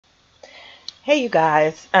Hey you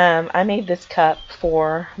guys, I made this cup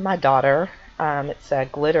for my daughter. It's a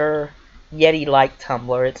glitter Yeti-like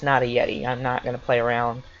tumbler. It's not a Yeti. I'm not going to play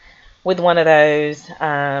around with one of those.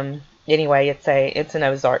 Anyway, it's an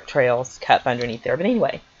Ozark Trails cup underneath there. But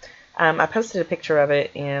anyway, I posted a picture of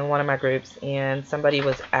it in one of my groups, and somebody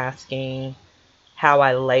was asking how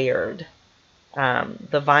I layered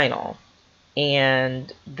the vinyl.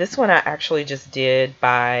 And this one I actually just did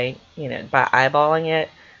by eyeballing it,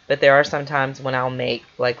 but there are some times when I'll make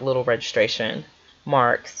like little registration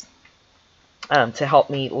marks to help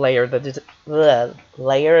me layer the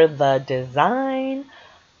design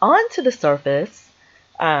onto the surface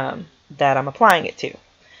that I'm applying it to.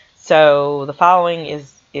 So the following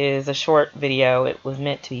is a short video. It was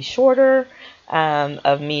meant to be shorter,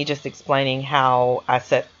 of me just explaining how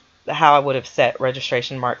I would have set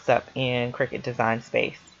registration marks up in Cricut Design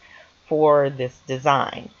Space for this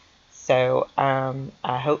design. So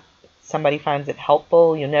I hope somebody finds it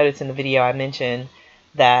helpful. You'll notice in the video I mentioned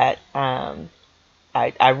that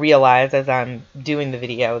I realize as I'm doing the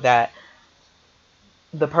video that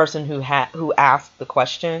the person who asked the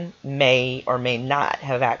question may or may not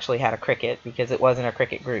have actually had a Cricut, because it wasn't a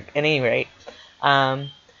Cricut group. At any rate, I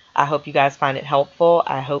hope you guys find it helpful.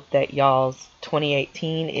 I hope that y'all's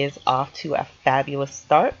 2018 is off to a fabulous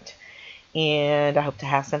start, and I hope to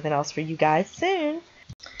have something else for you guys soon.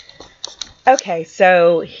 Okay,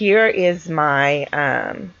 so here is my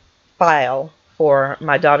file for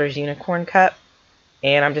my daughter's unicorn cup,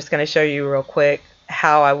 and I'm just going to show you real quick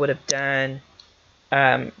how I would have done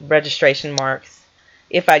registration marks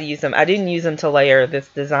if I'd use them. I didn't use them to layer this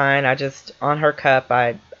design. I just, on her cup,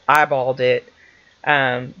 I eyeballed it.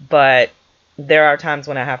 But there are times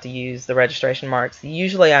when I have to use the registration marks.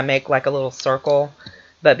 Usually I make like a little circle,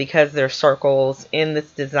 but because there's circles in this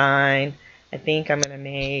design, I think I'm going to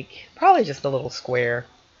make probably just a little square.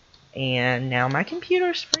 And now my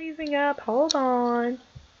computer's freezing up. Hold on.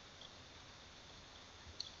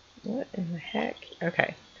 What in the heck?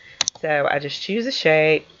 Okay. So I just choose a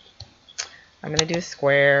shape. I'm going to do a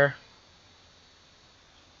square.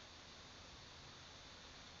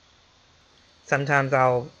 Sometimes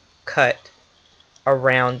I'll cut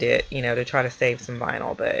around it, to try to save some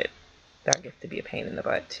vinyl, but that gets to be a pain in the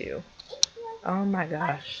butt too. Oh my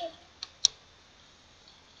gosh.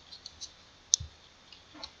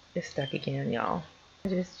 It's stuck again, y'all.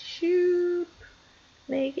 Just shoot.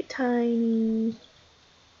 Make it tiny.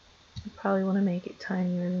 You probably want to make it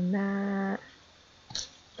tinier than that.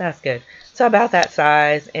 That's good. So about that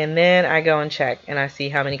size, and then I go and check and I see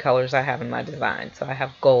how many colors I have in my design. So I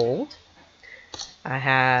have gold, I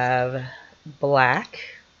have black,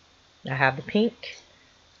 I have the pink,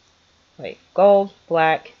 gold,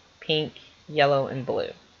 black, pink, yellow, and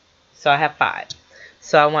blue. So I have 5.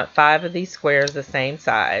 So I want 5 of these squares the same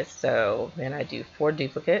size. So then I do 4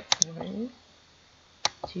 duplicates. 1,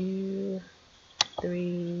 2,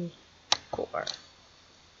 3, 4.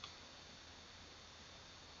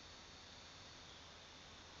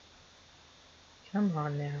 Come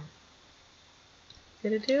on now.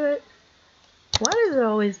 Did it do it? Why does it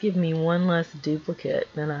always give me one less duplicate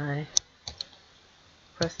than I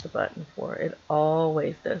press the button for? It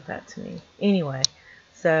always does that to me. Anyway,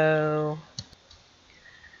 so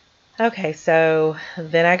okay, so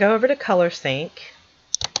then I go over to Color Sync,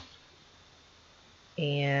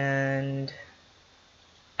 and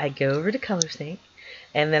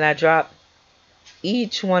and then I drop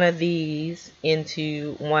each one of these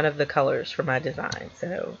into one of the colors for my design.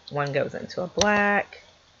 So one goes into a black.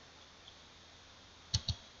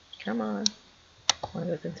 Come on. One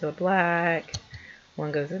goes into a black.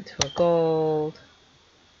 One goes into a gold.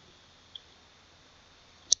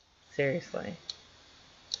 Seriously.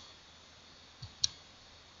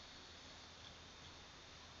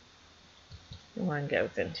 One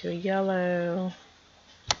goes into a yellow.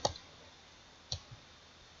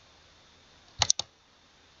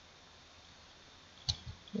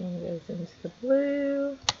 One goes into the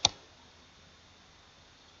blue.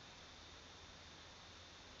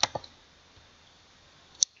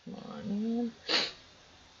 Come on,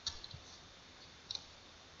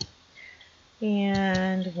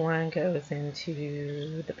 and one goes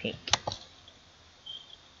into the pink.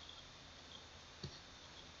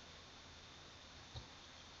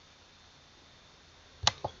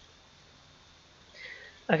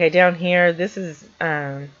 Okay, down here, this is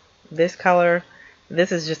this color.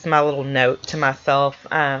 This is just my little note to myself.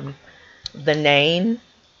 The name,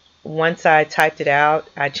 once I typed it out,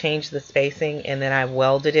 I changed the spacing, and then I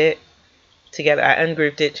welded it together. I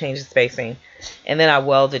ungrouped it, changed the spacing, and then I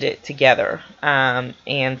welded it together.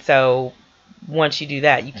 And so once you do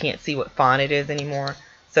that, you can't see what font it is anymore.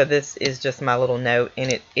 So this is just my little note,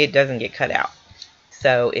 and it doesn't get cut out.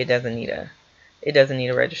 So it doesn't need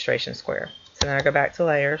a registration square. So then I go back to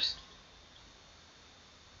layers.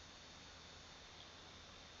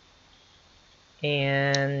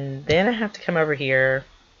 And then I have to come over here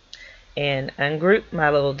and ungroup my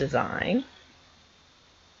little design.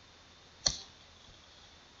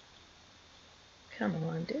 Come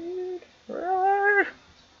on, dude. Roar.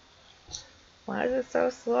 Why is it so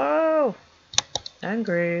slow?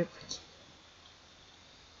 Ungroup.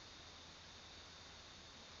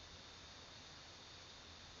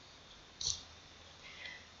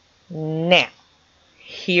 Now,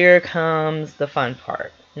 here comes the fun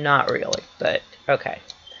part. Not really, but okay.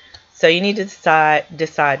 So you need to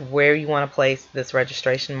decide where you want to place this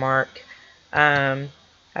registration mark. I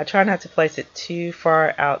try not to place it too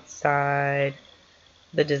far outside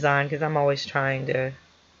the design because I'm always trying to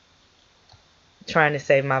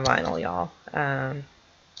save my vinyl, y'all.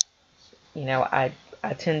 You know, I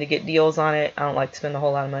tend to get deals on it. I don't like to spend a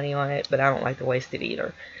whole lot of money on it, but I don't like to waste it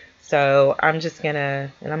either. So I'm just gonna,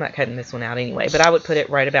 and I'm not cutting this one out anyway, but I would put it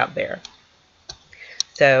right about there.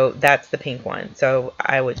 So that's the pink one. So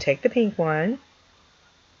I would take the pink one,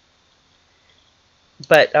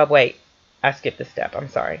 but wait, I skipped a step. I'm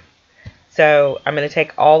sorry. So I'm going to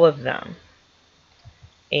take all of them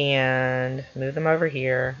and move them over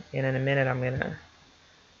here, and in a minute I'm going to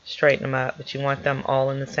straighten them up, but you want them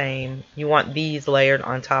all in the same, you want these layered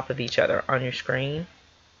on top of each other on your screen,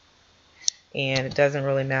 and it doesn't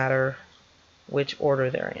really matter which order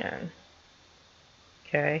they're in.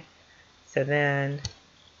 Okay, so then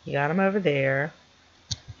you got them over there,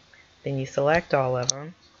 then you select all of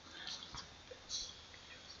them,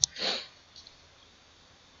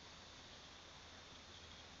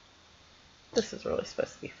 this is really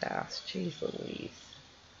supposed to be fast, jeez Louise,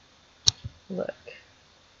 look,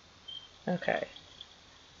 okay,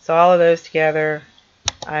 so all of those together,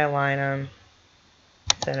 I align them,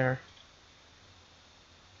 center,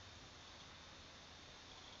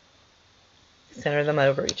 center them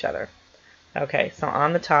over each other. Okay, so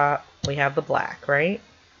on the top we have the black, right?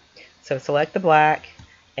 So select the black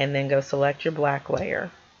and then go select your black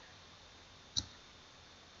layer.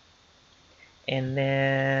 And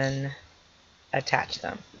then attach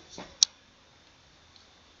them.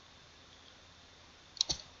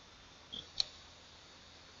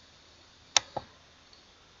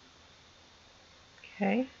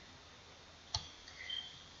 Okay.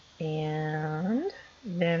 And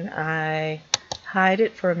then I hide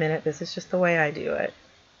it for a minute. This is just the way I do it.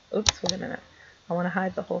 Oops, wait a minute. I want to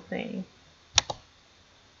hide the whole thing.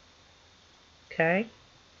 Okay.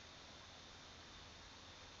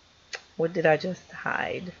 What did I just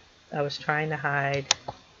hide? I was trying to hide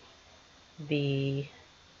the,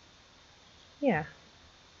 yeah,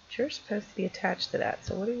 you're supposed to be attached to that.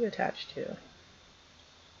 So what are you attached to?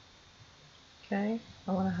 Okay,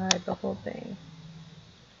 I want to hide the whole thing.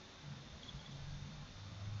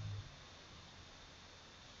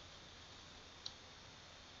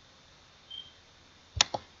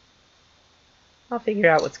 I'll figure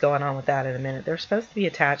out what's going on with that in a minute. They're supposed to be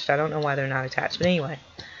attached. I don't know why they're not attached, but anyway.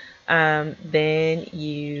 Then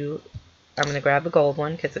I'm going to grab the gold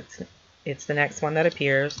one because it's the next one that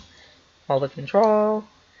appears. Hold the control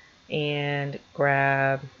and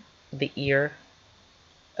grab the ear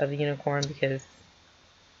of the unicorn because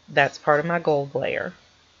that's part of my gold layer.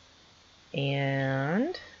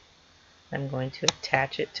 And I'm going to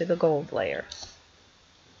attach it to the gold layer.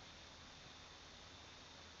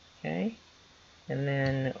 Okay. And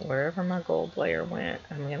then wherever my gold layer went,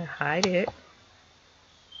 I'm going to hide it.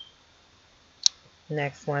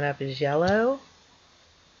 Next one up is yellow.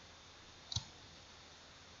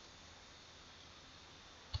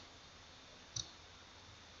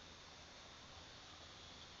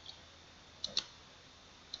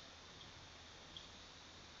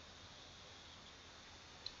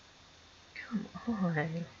 Come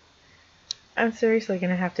on. I'm seriously going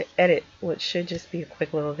to have to edit what should just be a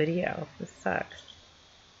quick little video. This sucks.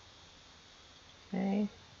 Okay.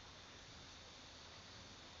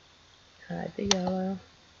 Hide the yellow.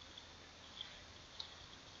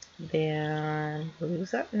 Then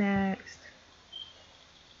blue's up next.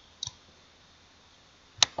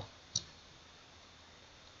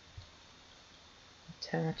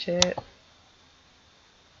 Attach it.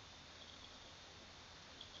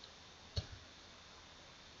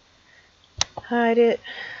 Hide it.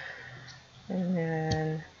 And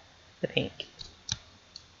then the pink.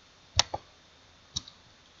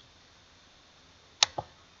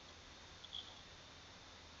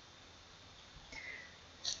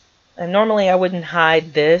 And normally I wouldn't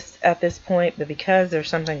hide this at this point, but because there's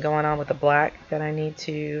something going on with the black that I need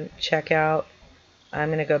to check out, I'm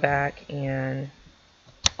going to go back and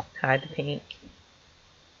hide the pink.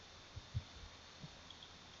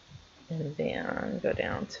 And then go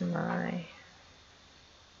down to my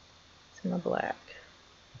black.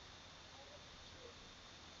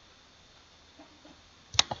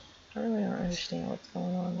 I really don't understand what's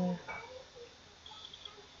going on there.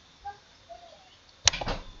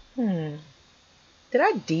 Did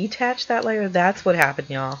I detach that layer? That's what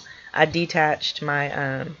happened, y'all. I detached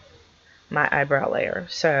my my eyebrow layer.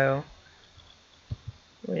 So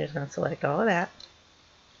we're just gonna select all of that.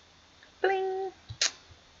 Bling!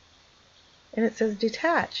 And it says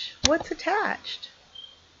detach. What's attached?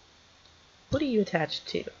 What are you attached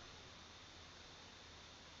to?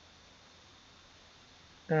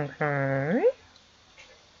 Okay.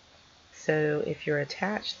 So if you're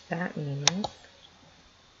attached, that means...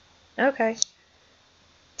 Okay.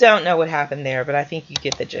 Don't know what happened there, but I think you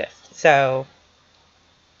get the gist. So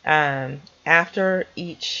after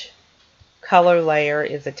each color layer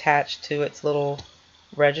is attached to its little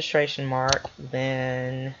registration mark,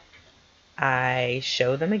 then I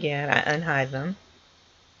show them again. I unhide them.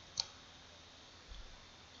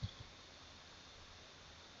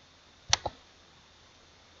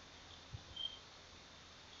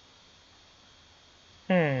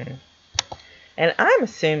 And I'm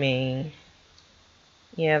assuming,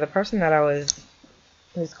 yeah, the person that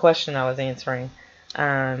whose question I was answering,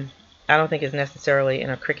 I don't think is necessarily in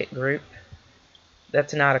a Cricut group.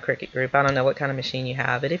 That's not a Cricut group. I don't know what kind of machine you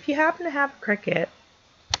have, but if you happen to have a Cricut,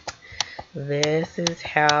 this is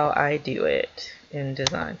how I do it in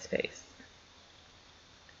Design Space.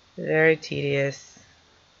 Very tedious.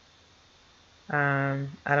 I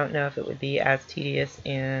don't know if it would be as tedious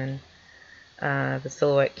in the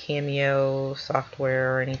Silhouette Cameo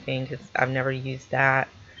software or anything, because I've never used that.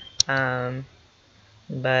 But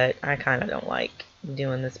I kind of don't like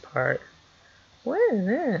doing this part. What is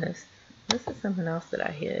this? This is something else that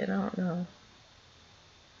I hid. I don't know.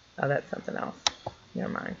 Oh, that's something else.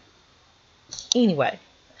 Never mind. Anyway,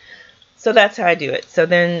 so that's how I do it. So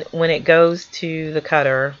then when it goes to the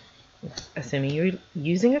cutter, assuming you're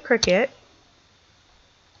using a Cricut,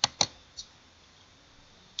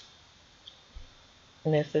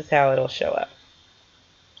 and this is how it'll show up.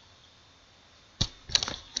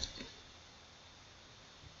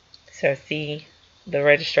 So see the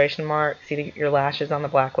registration mark, see your lashes on the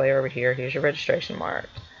black layer over here. Here's your registration mark.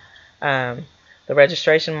 The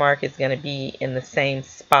registration mark is going to be in the same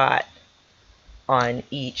spot on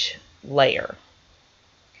each layer.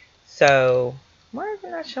 So why is it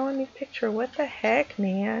not showing me the picture? What the heck,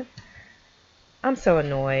 man? I'm so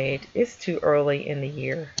annoyed. It's too early in the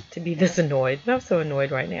year to be this annoyed, but I'm so annoyed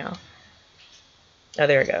right now. Oh,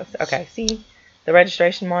 there it goes. Okay, see the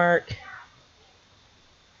registration mark.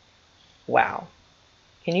 Wow.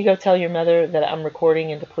 Can you go tell your mother that I'm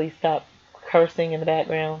recording and to please stop cursing in the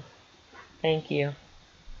background? Thank you.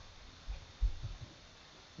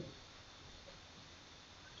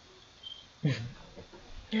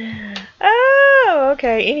 Oh,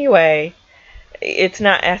 okay. Anyway, it's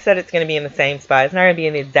not, I said it's going to be in the same spot. It's not going to be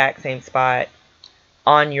in the exact same spot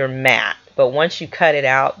on your mat. But once you cut it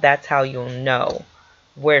out, that's how you'll know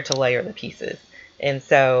where to layer the pieces. And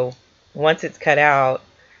so once it's cut out,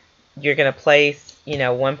 you're going to place, you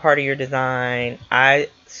know, one part of your design. I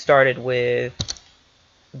started with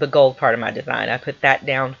the gold part of my design. I put that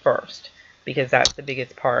down first because that's the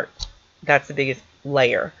biggest part. That's the biggest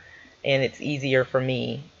layer. And it's easier for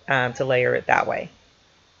me to layer it that way.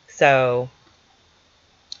 So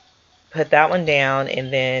put that one down,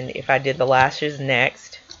 and then if I did the lashes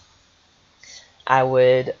next, I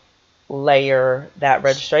would layer that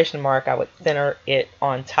registration mark. I would center it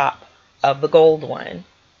on top of the gold one,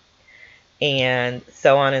 and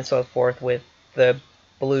so on and so forth with the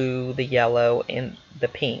blue, the yellow, and the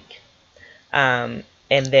pink. And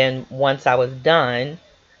then once I was done,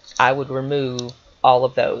 I would remove all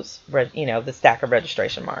of those, you know, the stack of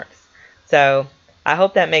registration marks. So I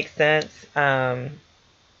hope that makes sense.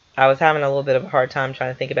 I was having a little bit of a hard time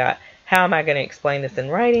trying to think about how am I going to explain this in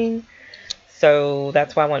writing. So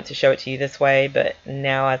that's why I wanted to show it to you this way. But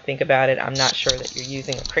now I think about it, I'm not sure that you're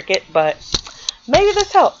using a Cricut, but maybe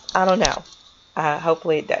this helps. I don't know.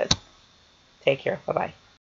 Hopefully it does. Take care. Bye-bye.